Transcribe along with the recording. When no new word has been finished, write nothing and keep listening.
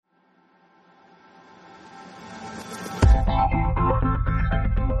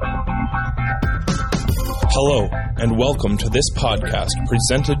Hello, and welcome to this podcast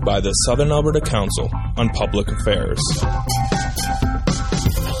presented by the Southern Alberta Council on Public Affairs.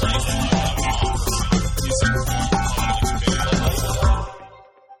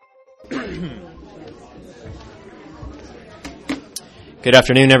 Good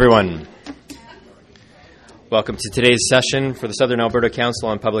afternoon, everyone. Welcome to today's session for the Southern Alberta Council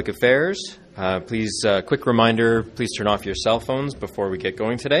on Public Affairs. Quick reminder, please turn off your cell phones before we get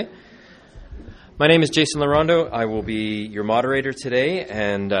going today. My name is Jason Larondo. I will be your moderator today,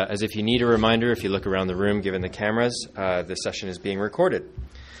 and as if you need a reminder, if you look around the room, given the cameras, this session is being recorded.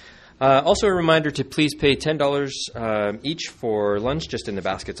 Also a reminder to please pay $10 each for lunch just in the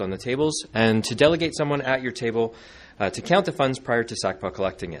baskets on the tables, and to delegate someone at your table to count the funds prior to SACPA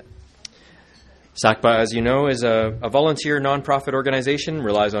collecting it. SACPA, as you know, is a volunteer nonprofit organization,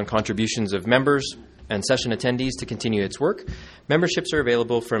 relies on contributions of members and session attendees to continue its work. Memberships are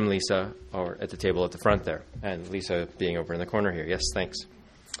available from Lisa, or at the table at the front there, and Lisa being over in the corner here. Yes, thanks.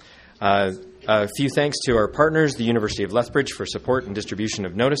 A few thanks to our partners, the University of Lethbridge, for support and distribution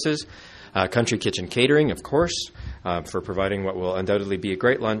of notices, Country Kitchen Catering, of course, for providing what will undoubtedly be a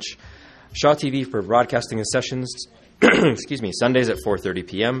great lunch, Shaw TV for broadcasting the sessions, Sundays at 4:30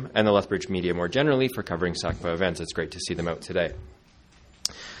 p.m., and the Lethbridge media more generally for covering SACPA events. It's great to see them out today.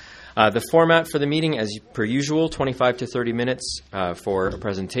 The format for the meeting, as per usual, 25 to 30 minutes for a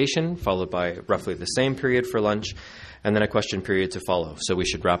presentation, followed by roughly the same period for lunch, and then a question period to follow. So we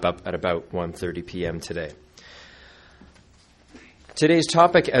should wrap up at about 1:30 p.m. today. Today's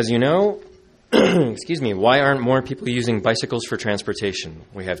topic, as you know, why aren't more people using bicycles for transportation?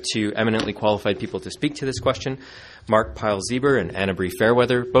 We have two eminently qualified people to speak to this question, Mark Pyle-Zieber and Anna Brie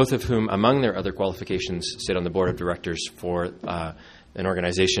Fairweather, both of whom, among their other qualifications, sit on the board of directors for an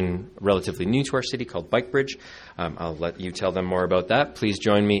organization relatively new to our city called Bikebridge. I'll let you tell them more about that. Please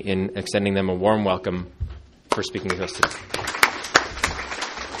join me in extending them a warm welcome for speaking with us today.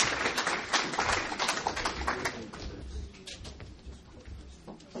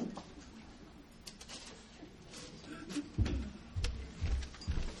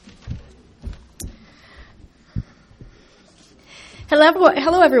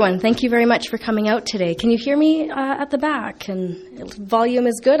 Hello, everyone. Thank you very much for coming out today. Can you hear me at the back? And volume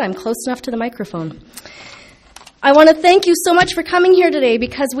is good. I'm close enough to the microphone. I want to thank you so much for coming here today,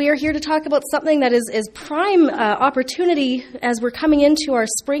 because we are here to talk about something that is prime opportunity as we're coming into our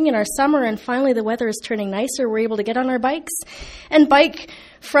spring and our summer, and finally the weather is turning nicer. We're able to get on our bikes and bike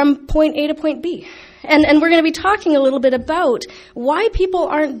from point A to point B. And we're going to be talking a little bit about why people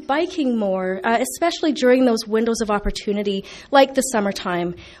aren't biking more, especially during those windows of opportunity, like the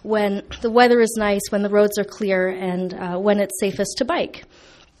summertime, when the weather is nice, when the roads are clear, and when it's safest to bike.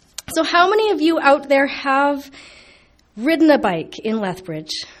 So how many of you out there have ridden a bike in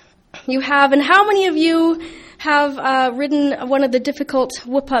Lethbridge? You have, and how many of you have ridden one of the difficult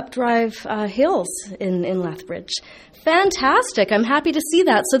Whoop-Up Drive hills in Lethbridge? Fantastic. I'm happy to see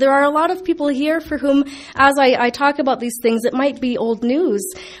that. So there are a lot of people here for whom, as I talk about these things, it might be old news,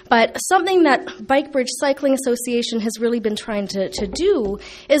 but something that Bikebridge Cycling Association has really been trying to do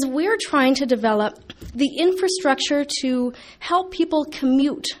is we're trying to develop the infrastructure to help people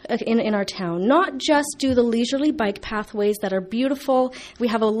commute in our town, not just do the leisurely bike pathways that are beautiful. We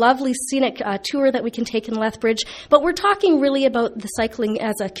have a lovely scenic tour that we can take in Lethbridge, but we're talking really about the cycling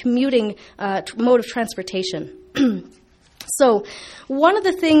as a commuting mode of transportation. So one of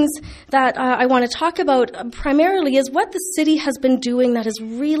the things that I want to talk about primarily is what the city has been doing that is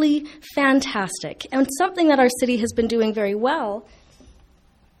really fantastic. And something that our city has been doing very well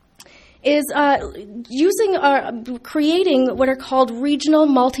is creating what are called regional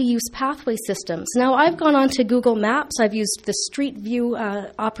multi-use pathway systems. Now, I've gone on to Google Maps. I've used the Street View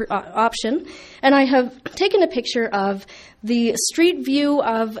option, and I have taken a picture of the street view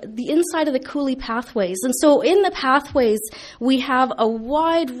of the inside of the Cooley pathways. And so in the pathways, we have a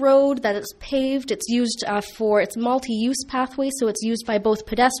wide road that is paved. It's used for its multi-use pathway, so it's used by both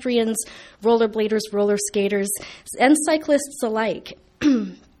pedestrians, rollerbladers, roller skaters, and cyclists alike.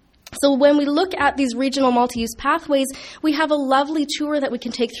 So when we look at these regional multi-use pathways, we have a lovely tour that we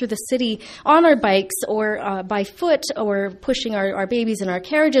can take through the city on our bikes or by foot or pushing our babies in our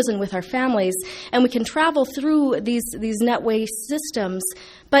carriages and with our families. And we can travel through these netway systems.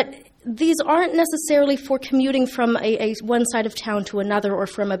 But these aren't necessarily for commuting from a one side of town to another or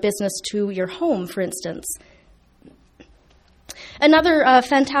from a business to your home, for instance. Another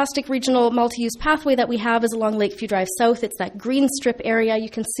fantastic regional multi-use pathway that we have is along Lakeview Drive South. It's that green strip area. You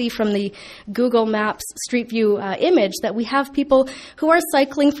can see from the Google Maps Street View image that we have people who are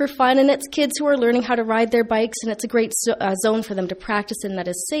cycling for fun, and it's kids who are learning how to ride their bikes, and it's a great zone for them to practice in that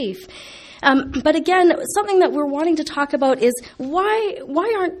is safe. But again, something that we're wanting to talk about is why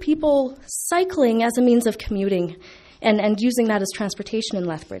aren't people cycling as a means of commuting and using that as transportation in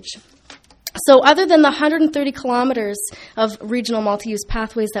Lethbridge? So other than the 130 kilometers of regional multi-use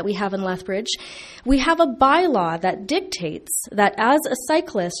pathways that we have in Lethbridge, we have a bylaw that dictates that as a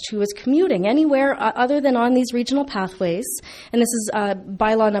cyclist who is commuting anywhere other than on these regional pathways, and this is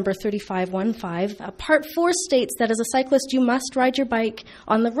bylaw number 3515, Part 4 states that as a cyclist you must ride your bike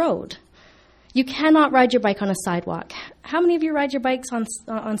on the road. You cannot ride your bike on a sidewalk. How many of you ride your bikes on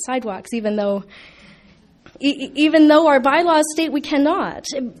sidewalks, even though our bylaws state we cannot?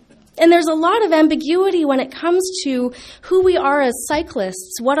 And there's a lot of ambiguity when it comes to who we are as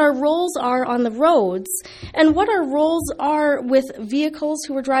cyclists, what our roles are on the roads, and what our roles are with vehicles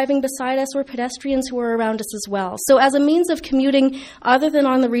who are driving beside us or pedestrians who are around us as well. So as a means of commuting, other than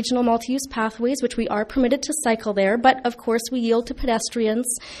on the regional multi-use pathways, which we are permitted to cycle there, but of course we yield to pedestrians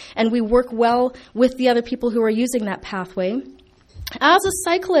and we work well with the other people who are using that pathway. As a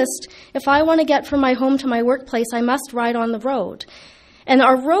cyclist, if I want to get from my home to my workplace, I must ride on the road. And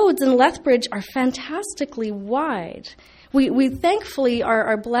our roads in Lethbridge are fantastically wide. We thankfully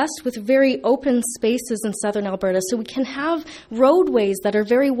are blessed with very open spaces in southern Alberta, so we can have roadways that are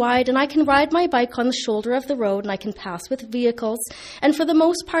very wide, and I can ride my bike on the shoulder of the road, and I can pass with vehicles. And for the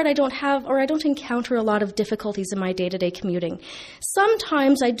most part, I don't encounter a lot of difficulties in my day-to-day commuting.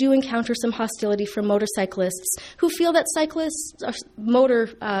 Sometimes I do encounter some hostility from motorcyclists who feel that motor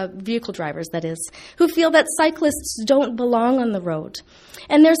vehicle drivers, that is, who feel that cyclists don't belong on the road.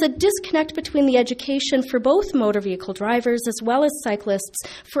 And there's a disconnect between the education for both motor vehicle drivers as well as cyclists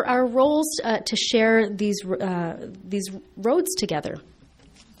for our roles to share these roads together.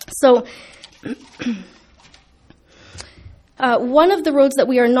 So one of the roads that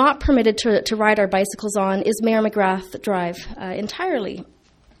we are not permitted to ride our bicycles on is Mayor McGrath Drive entirely.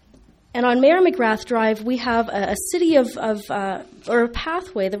 And on Mayor McGrath Drive, we have a city or a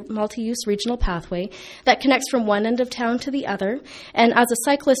pathway, the multi-use regional pathway, that connects from one end of town to the other. And as a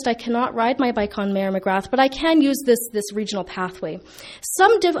cyclist, I cannot ride my bike on Mayor McGrath, but I can use this regional pathway.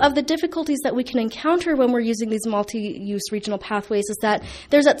 Some of the difficulties that we can encounter when we're using these multi-use regional pathways is that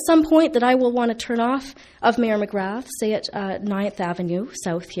there's at some point that I will want to turn off of Mayor McGrath, say at 9th Avenue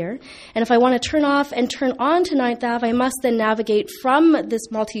South here. And if I want to turn off and turn on to 9th Ave, I must then navigate from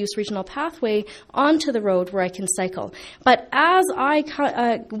this multi-use regional pathway onto the road where I can cycle. But as I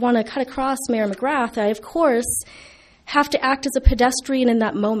want to cut across Mayor McGrath, I, of course, have to act as a pedestrian in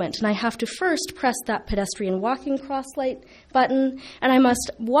that moment. And I have to first press that pedestrian walking cross light button, and I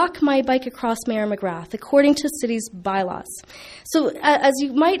must walk my bike across Mayor McGrath according to city's bylaws. So as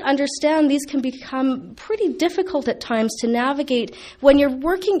you might understand, these can become pretty difficult at times to navigate when you're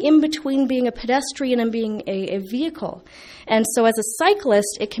working in between being a pedestrian and being a vehicle. And so as a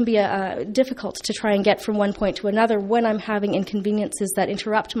cyclist, it can be difficult to try and get from one point to another when I'm having inconveniences that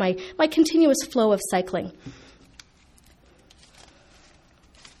interrupt my continuous flow of cycling.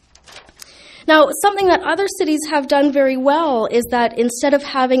 Now, something that other cities have done very well is that instead of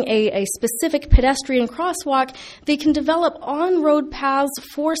having a specific pedestrian crosswalk, they can develop on-road paths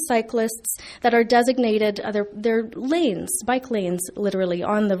for cyclists that are designated, they're lanes, bike lanes, literally,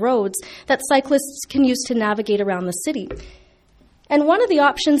 on the roads that cyclists can use to navigate around the city. And one of the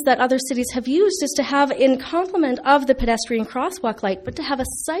options that other cities have used is to have, in complement of the pedestrian crosswalk light, but to have a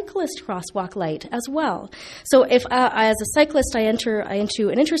cyclist crosswalk light as well. So if, as a cyclist, I enter into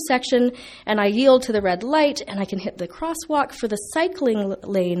an intersection and I yield to the red light and I can hit the crosswalk for the cycling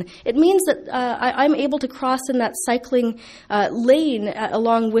lane, it means that I'm able to cross in that cycling lane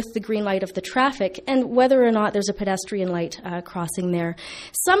along with the green light of the traffic, and whether or not there's a pedestrian light crossing there.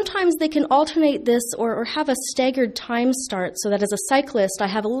 Sometimes they can alternate this or have a staggered time start so that as a cyclist, I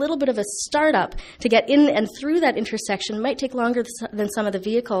have a little bit of a startup to get in and through that intersection. It might take longer than some of the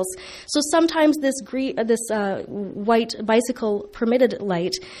vehicles. So sometimes this white bicycle permitted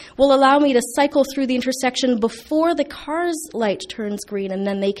light will allow me to cycle through the intersection before the car's light turns green, and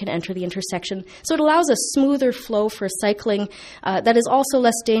then they can enter the intersection. So it allows a smoother flow for cycling that is also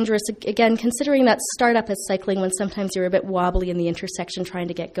less dangerous, again, considering that startup as cycling when sometimes you're a bit wobbly in the intersection trying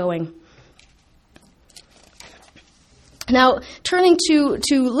to get going. Now, turning to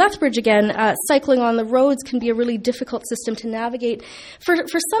Lethbridge again, cycling on the roads can be a really difficult system to navigate for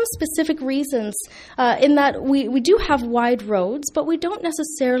some specific reasons, in that we do have wide roads, but we don't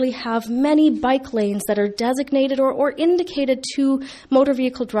necessarily have many bike lanes that are designated or indicated to motor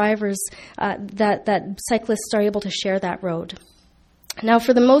vehicle drivers that cyclists are able to share that road. Now,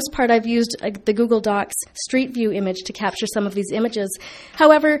 for the most part, I've used the Google Docs Street View image to capture some of these images.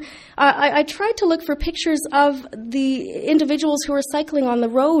 However, I tried to look for pictures of the individuals who are cycling on the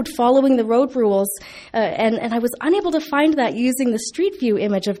road, following the road rules, and I was unable to find that using the Street View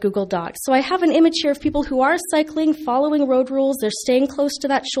image of Google Docs. So I have an image here of people who are cycling, following road rules. They're staying close to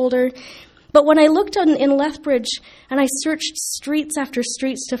that shoulder. But when I looked in Lethbridge and I searched streets after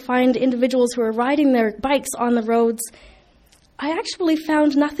streets to find individuals who are riding their bikes on the roads, I actually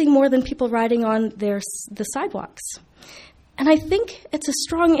found nothing more than people riding on the sidewalks. And I think it's a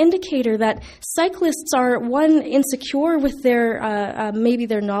strong indicator that cyclists are, one, insecure with their maybe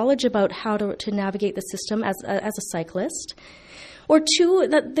their knowledge about how to navigate the system as a cyclist, or two,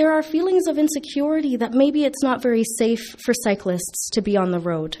 that there are feelings of insecurity that maybe it's not very safe for cyclists to be on the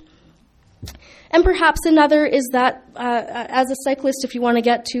road. And perhaps another is that as a cyclist, if you want to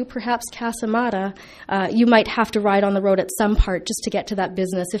get to perhaps Casa Mata, you might have to ride on the road at some part just to get to that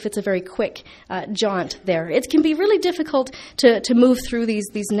business if it's a very quick jaunt there. It can be really difficult to move through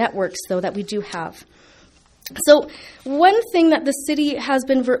these networks, though, that we do have. So one thing that the city has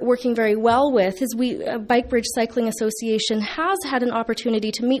been working very well with is Bike Bridge Cycling Association has had an opportunity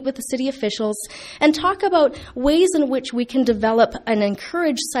to meet with the city officials and talk about ways in which we can develop and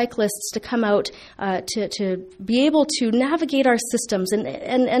encourage cyclists to come out to be able to navigate our systems.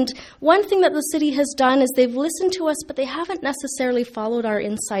 And one thing that the city has done is they've listened to us, but they haven't necessarily followed our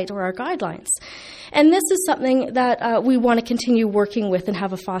insight or our guidelines. And this is something that we want to continue working with and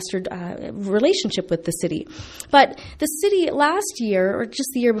have a fostered relationship with the city. But the city last year, or just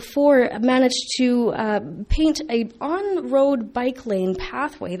the year before, managed to paint an on-road bike lane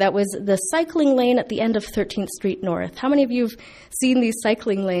pathway that was the cycling lane at the end of 13th Street North. How many of you have seen these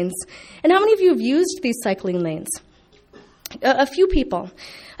cycling lanes? And how many of you have used these cycling lanes? A few people.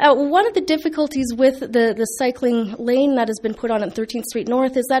 One of the difficulties with the cycling lane that has been put on at 13th Street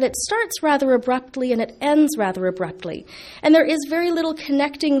North is that it starts rather abruptly and it ends rather abruptly. And there is very little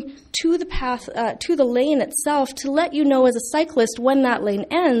connecting to the path, to the lane itself, to let you know as a cyclist when that lane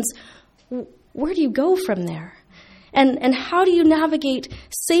ends, where do you go from there? And how do you navigate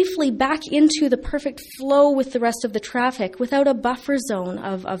safely back into the perfect flow with the rest of the traffic without a buffer zone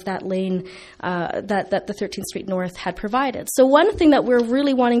of that lane that the 13th Street North had provided? So one thing that we're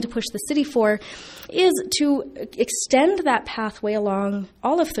really wanting to push the city for is to extend that pathway along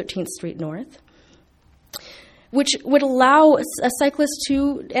all of 13th Street North, which would allow a cyclist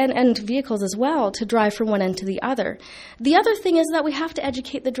to, and vehicles as well, to drive from one end to the other. The other thing is that we have to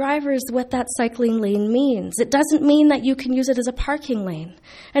educate the drivers what that cycling lane means. It doesn't mean that you can use it as a parking lane.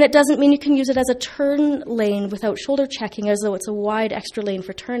 And it doesn't mean you can use it as a turn lane without shoulder checking, as though it's a wide extra lane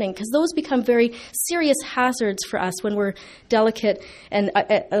for turning, because those become very serious hazards for us when we're delicate and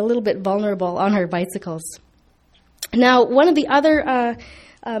a little bit vulnerable on our bicycles. Now, one of the other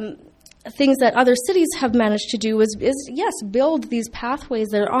things that other cities have managed to do is build these pathways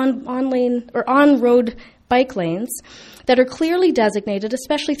that are on lane or on road bike lanes that are clearly designated,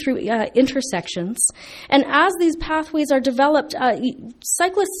 especially through intersections. And as these pathways are developed,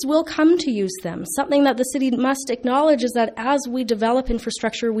 cyclists will come to use them. Something that the city must acknowledge is that as we develop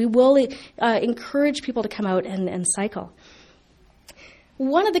infrastructure, we will encourage people to come out and cycle.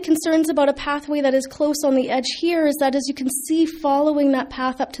 One of the concerns about a pathway that is close on the edge here is that, as you can see, following that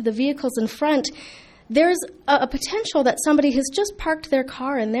path up to the vehicles in front, there's a potential that somebody has just parked their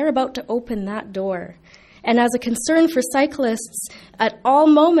car and they're about to open that door. And as a concern for cyclists, at all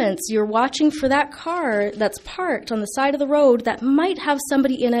moments, you're watching for that car that's parked on the side of the road that might have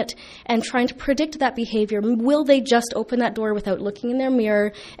somebody in it and trying to predict that behavior. Will they just open that door without looking in their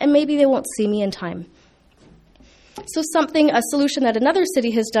mirror, and maybe they won't see me in time? So a solution that another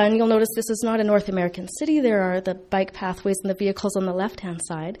city has done, you'll notice this is not a North American city. There are the bike pathways and the vehicles on the left-hand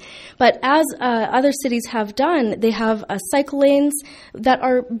side. But as other cities have done, they have cycle lanes that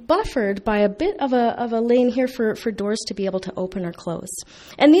are buffered by a bit of a lane here for doors to be able to open or close.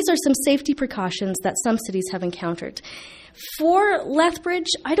 And these are some safety precautions that some cities have encountered. For Lethbridge,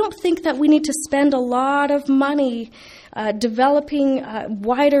 I don't think that we need to spend a lot of money developing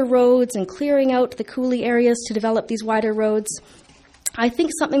wider roads and clearing out the coulee areas to develop these wider roads. I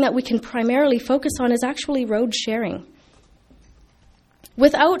think something that we can primarily focus on is actually road sharing.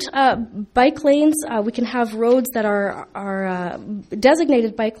 Without bike lanes, we can have roads that are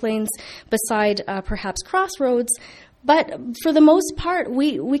designated bike lanes beside perhaps crossroads, But for the most part,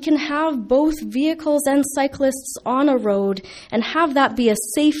 we can have both vehicles and cyclists on a road and have that be a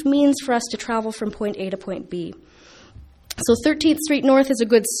safe means for us to travel from point A to point B. So 13th Street North is a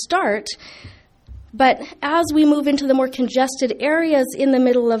good start, but as we move into the more congested areas in the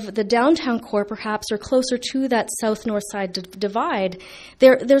middle of the downtown core, perhaps, or closer to that south-north side divide,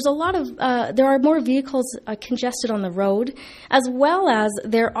 there's a lot of there are more vehicles congested on the road, as well as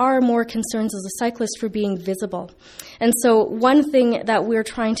there are more concerns as a cyclist for being visible. And so, one thing that we're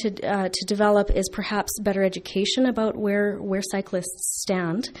trying to develop is perhaps better education about where cyclists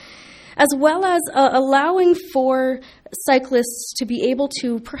stand, as well as allowing for cyclists to be able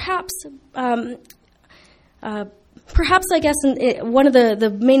to perhaps, I guess, one of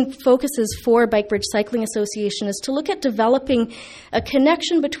the main focuses for Bike Bridge Cycling Association is to look at developing a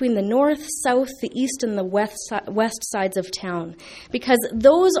connection between the north, south, the east, and the west sides of town. Because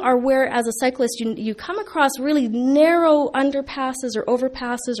those are where, as a cyclist, you come across really narrow underpasses or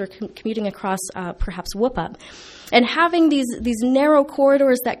overpasses or commuting across perhaps Whoop-Up. And having these narrow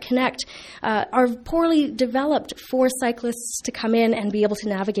corridors that connect are poorly developed for cyclists to come in and be able to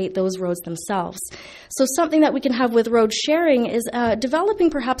navigate those roads themselves. So something that we can have with road sharing is developing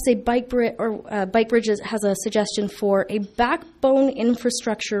perhaps a Bike Bridge has a suggestion for a backbone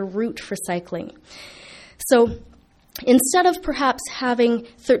infrastructure route for cycling. So instead of perhaps having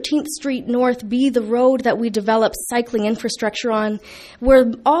 13th Street North be the road that we develop cycling infrastructure on,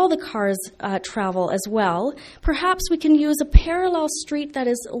 where all the cars travel as well, perhaps we can use a parallel street that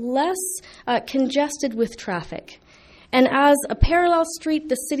is less congested with traffic. And as a parallel street,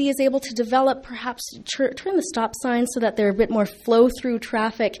 the city is able to develop, perhaps turn the stop signs so that they're a bit more flow-through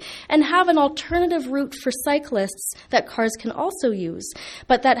traffic, and have an alternative route for cyclists that cars can also use,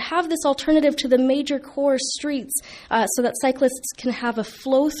 but that have this alternative to the major core streets so that cyclists can have a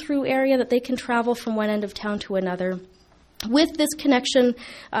flow-through area that they can travel from one end of town to another, with this connection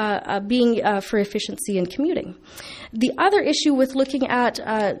being for efficiency in commuting. The other issue with looking at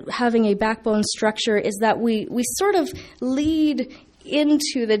having a backbone structure is that we sort of lead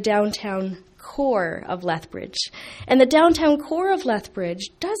into the downtown core of Lethbridge. And the downtown core of Lethbridge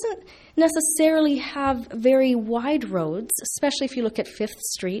doesn't necessarily have very wide roads, especially if you look at 5th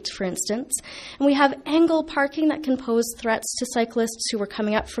Street, for instance. And we have angle parking that can pose threats to cyclists who are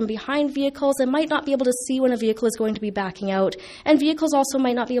coming up from behind vehicles and might not be able to see when a vehicle is going to be backing out. And vehicles also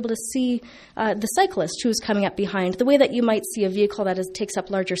might not be able to see the cyclist who's coming up behind, the way that you might see a vehicle that takes up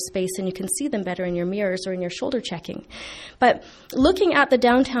larger space and you can see them better in your mirrors or in your shoulder checking. But looking at the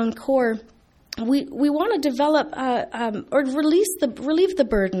downtown core, we want to develop or relieve the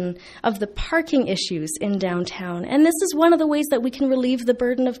burden of the parking issues in downtown. And this is one of the ways that we can relieve the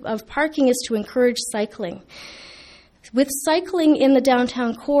burden of parking is to encourage cycling. With cycling in the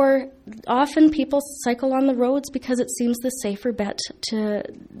downtown core, often people cycle on the roads because it seems the safer bet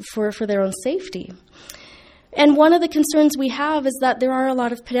for their own safety. And one of the concerns we have is that there are a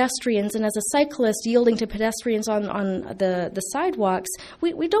lot of pedestrians, and as a cyclist yielding to pedestrians on the sidewalks,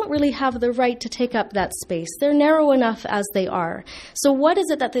 we don't really have the right to take up that space. They're narrow enough as they are. So what is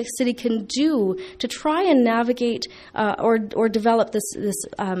it that the city can do to try and navigate or develop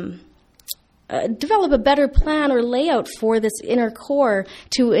develop a better plan or layout for this inner core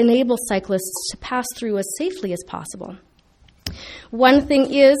to enable cyclists to pass through as safely as possible? One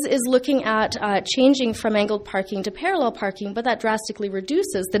thing is looking at changing from angled parking to parallel parking, but that drastically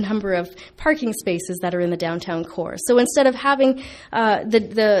reduces the number of parking spaces that are in the downtown core. So instead of having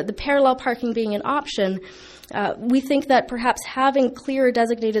the parallel parking being an option, we think that perhaps having clear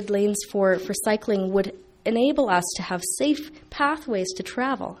designated lanes for cycling would enable us to have safe pathways to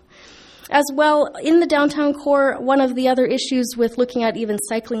travel. As well, in the downtown core, one of the other issues with looking at even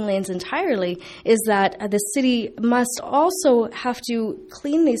cycling lanes entirely is that the city must also have to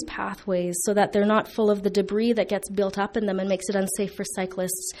clean these pathways so that they're not full of the debris that gets built up in them and makes it unsafe for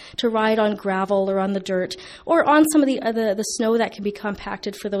cyclists to ride on gravel or on the dirt or on some of the snow that can be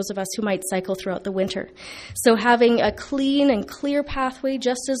compacted for those of us who might cycle throughout the winter. So having a clean and clear pathway,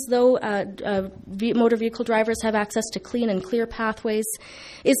 just as though motor vehicle drivers have access to clean and clear pathways,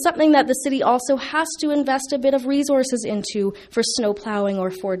 is something that the city also has to invest a bit of resources into for snow plowing or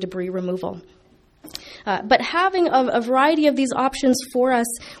for debris removal. But having a variety of these options for us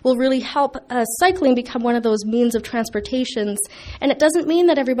will really help cycling become one of those means of transportations. And it doesn't mean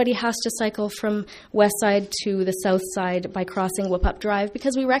that everybody has to cycle from west side to the south side by crossing Whoop-Up Drive,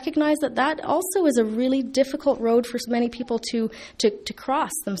 because we recognize that also is a really difficult road for many people to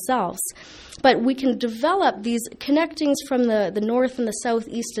cross themselves. But we can develop these connectings from the north and the south,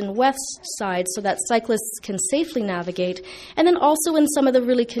 east and west side so that cyclists can safely navigate. And then also in some of the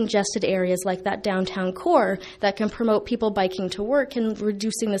really congested areas like that downtown downtown core that can promote people biking to work and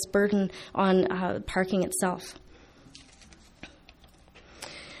reducing this burden on parking itself.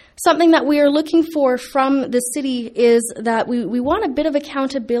 Something that we are looking for from the city is that we want a bit of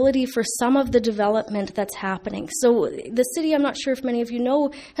accountability for some of the development that's happening. So the city, I'm not sure if many of you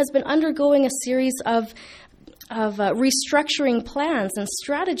know, has been undergoing a series of restructuring plans and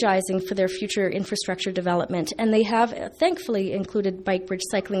strategizing for their future infrastructure development. And they have thankfully included Bike Bridge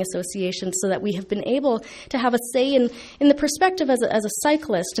Cycling Association so that we have been able to have a say in the perspective as a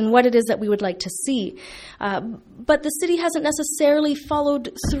cyclist and what it is that we would like to see. But the city hasn't necessarily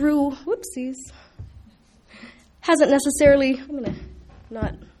followed through, hasn't necessarily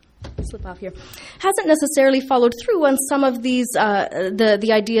followed through on some of these the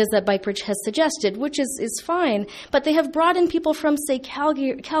ideas that Bike Bridge has suggested, which is fine. But they have brought in people from, say,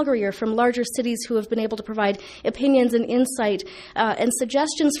 Calgary or from larger cities who have been able to provide opinions and insight and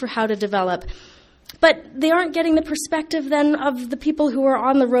suggestions for how to develop. But they aren't getting the perspective then of the people who are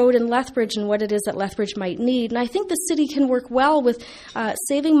on the road in Lethbridge and what it is that Lethbridge might need. And I think the city can work well with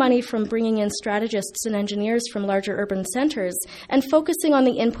saving money from bringing in strategists and engineers from larger urban centers and focusing on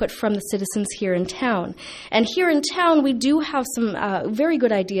the input from the citizens here in town. And here in town, we do have some very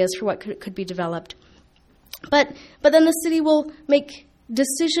good ideas for what could be developed. But then the city will make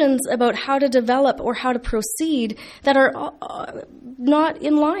decisions about how to develop or how to proceed that are not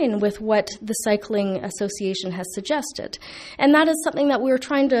in line with what the Cycling Association has suggested. And that is something that we're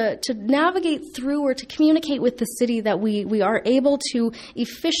trying to navigate through or to communicate with the city, that we are able to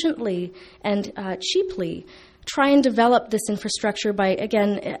efficiently and cheaply try and develop this infrastructure by,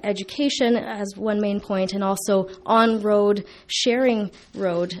 again, education as one main point, and also on-road, sharing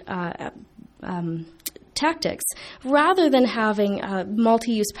road tactics, rather than having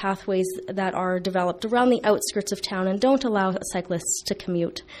multi-use pathways that are developed around the outskirts of town and don't allow cyclists to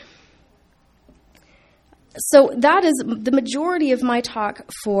commute. So that is the majority of my talk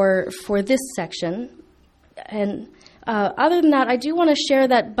for this section. And other than that, I do want to share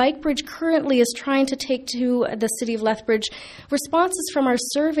that Bike Bridge currently is trying to take to the city of Lethbridge responses from our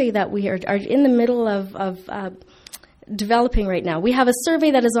survey that we are in the middle of developing right now. We have a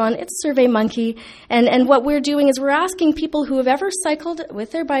survey that is on, it's SurveyMonkey, and what we're doing is we're asking people who have ever cycled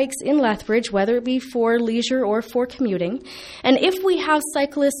with their bikes in Lethbridge, whether it be for leisure or for commuting, and if we have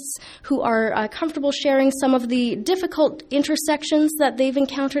cyclists who are comfortable sharing some of the difficult intersections that they've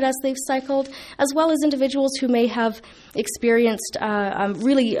encountered as they've cycled, as well as individuals who may have experienced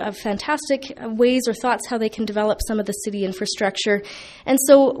really fantastic ways or thoughts how they can develop some of the city infrastructure. And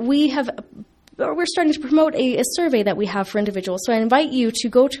so we're starting to promote a survey that we have for individuals. So I invite you to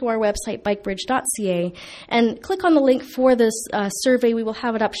go to our website, bikebridge.ca, and click on the link for this survey. We will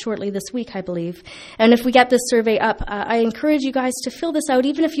have it up shortly this week, I believe. And if we get this survey up, I encourage you guys to fill this out.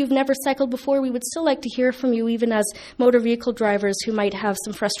 Even if you've never cycled before, we would still like to hear from you, even as motor vehicle drivers who might have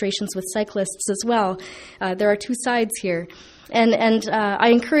some frustrations with cyclists as well. There are two sides here. And I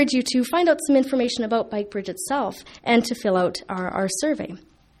encourage you to find out some information about Bike Bridge itself and to fill out our survey.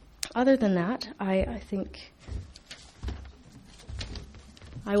 Other than that, I think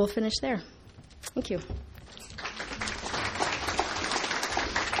I will finish there. Thank you.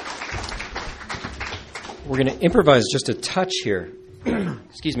 We're going to improvise just a touch here.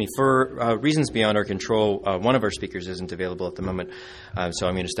 Excuse me. For reasons beyond our control, one of our speakers isn't available at the moment, so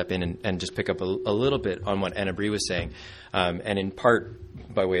I'm going to step in and just pick up a little bit on what Anna Brie was saying. And in part,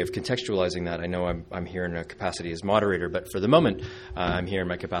 by way of contextualizing that, I know I'm here in a capacity as moderator, but for the moment, I'm here in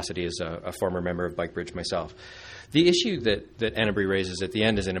my capacity as a former member of Bike Bridge myself. The issue that Anna Brie raises at the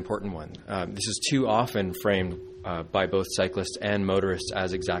end is an important one. This is too often framed by both cyclists and motorists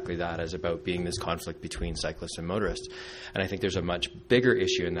as exactly that, as about being this conflict between cyclists and motorists. And I think there's a much bigger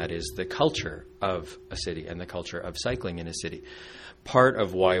issue, and that is the culture of a city and the culture of cycling in a city. Part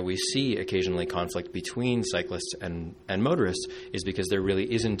of why we see occasionally conflict between cyclists and motorists is because there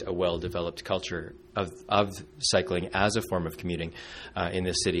really isn't a well-developed culture of cycling as a form of commuting in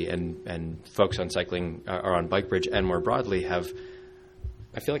this city. And folks on cycling or on Bike Bridge and more broadly have...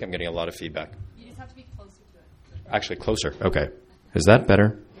 I feel like I'm getting a lot of feedback. You just have to be closer to it. Actually, closer. Okay. Is that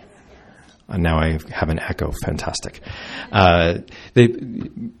better? Now I have an echo. Fantastic.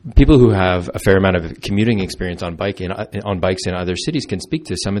 People who have a fair amount of commuting experience on bikes in other cities can speak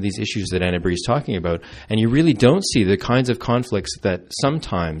to some of these issues that Anna Brie is talking about, and you really don't see the kinds of conflicts that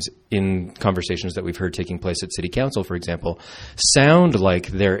sometimes in conversations that we've heard taking place at City Council, for example, sound like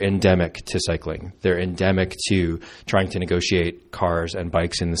they're endemic to cycling. They're endemic to trying to negotiate cars and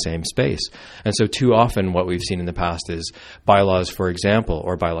bikes in the same space. And so too often what we've seen in the past is bylaws, for example,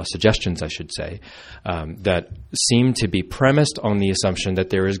 or bylaw suggestions, I should should say, that seem to be premised on the assumption that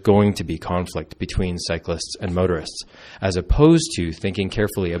there is going to be conflict between cyclists and motorists, as opposed to thinking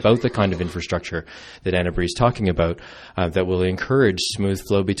carefully about the kind of infrastructure that Anna Brie is talking about that will encourage smooth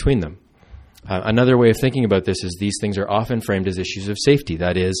flow between them. Another way of thinking about this is these things are often framed as issues of safety,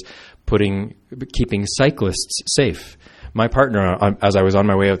 that is, keeping cyclists safe. My partner, as I was on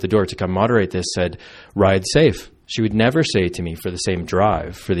my way out the door to come moderate this, said, "Ride safe." She would never say to me for the same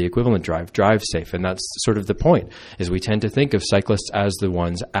drive, for the equivalent drive safe. And that's sort of the point, is we tend to think of cyclists as the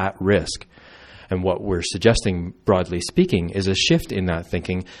ones at risk. And what we're suggesting, broadly speaking, is a shift in that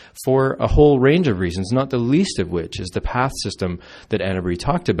thinking for a whole range of reasons, not the least of which is the path system that Anna Brie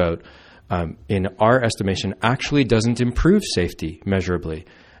talked about, in our estimation, actually doesn't improve safety measurably.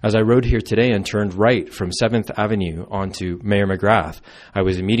 As I rode here today and turned right from 7th Avenue onto Mayor McGrath, I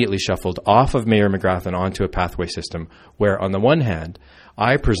was immediately shuffled off of Mayor McGrath and onto a pathway system where, on the one hand,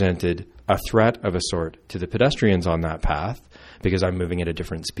 I presented a threat of a sort to the pedestrians on that path because I'm moving at a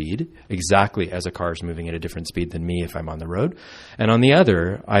different speed, exactly as a car is moving at a different speed than me if I'm on the road. And on the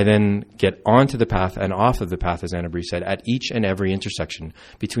other, I then get onto the path and off of the path, as Anna Brie said, at each and every intersection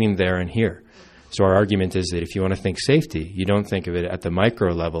between there and here. So our argument is that if you want to think safety, you don't think of it at the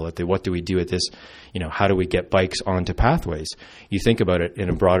micro level, at the what do we do at this, how do we get bikes onto pathways? You think about it in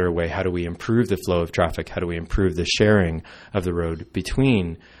a broader way. How do we improve the flow of traffic? How do we improve the sharing of the road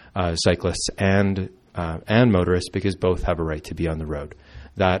between cyclists and motorists, because both have a right to be on the road?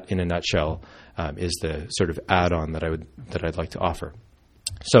 That, in a nutshell, is the sort of add-on that I'd like to offer.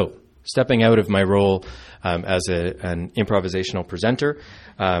 So, stepping out of my role as an improvisational presenter,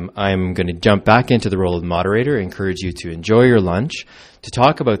 I'm going to jump back into the role of moderator, encourage you to enjoy your lunch, to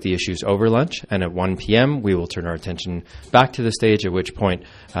talk about the issues over lunch, and at 1 p.m. we will turn our attention back to the stage, at which point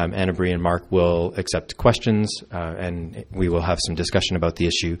Anna Brie and Mark will accept questions, and we will have some discussion about the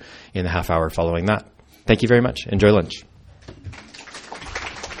issue in the half hour following that. Thank you very much. Enjoy lunch.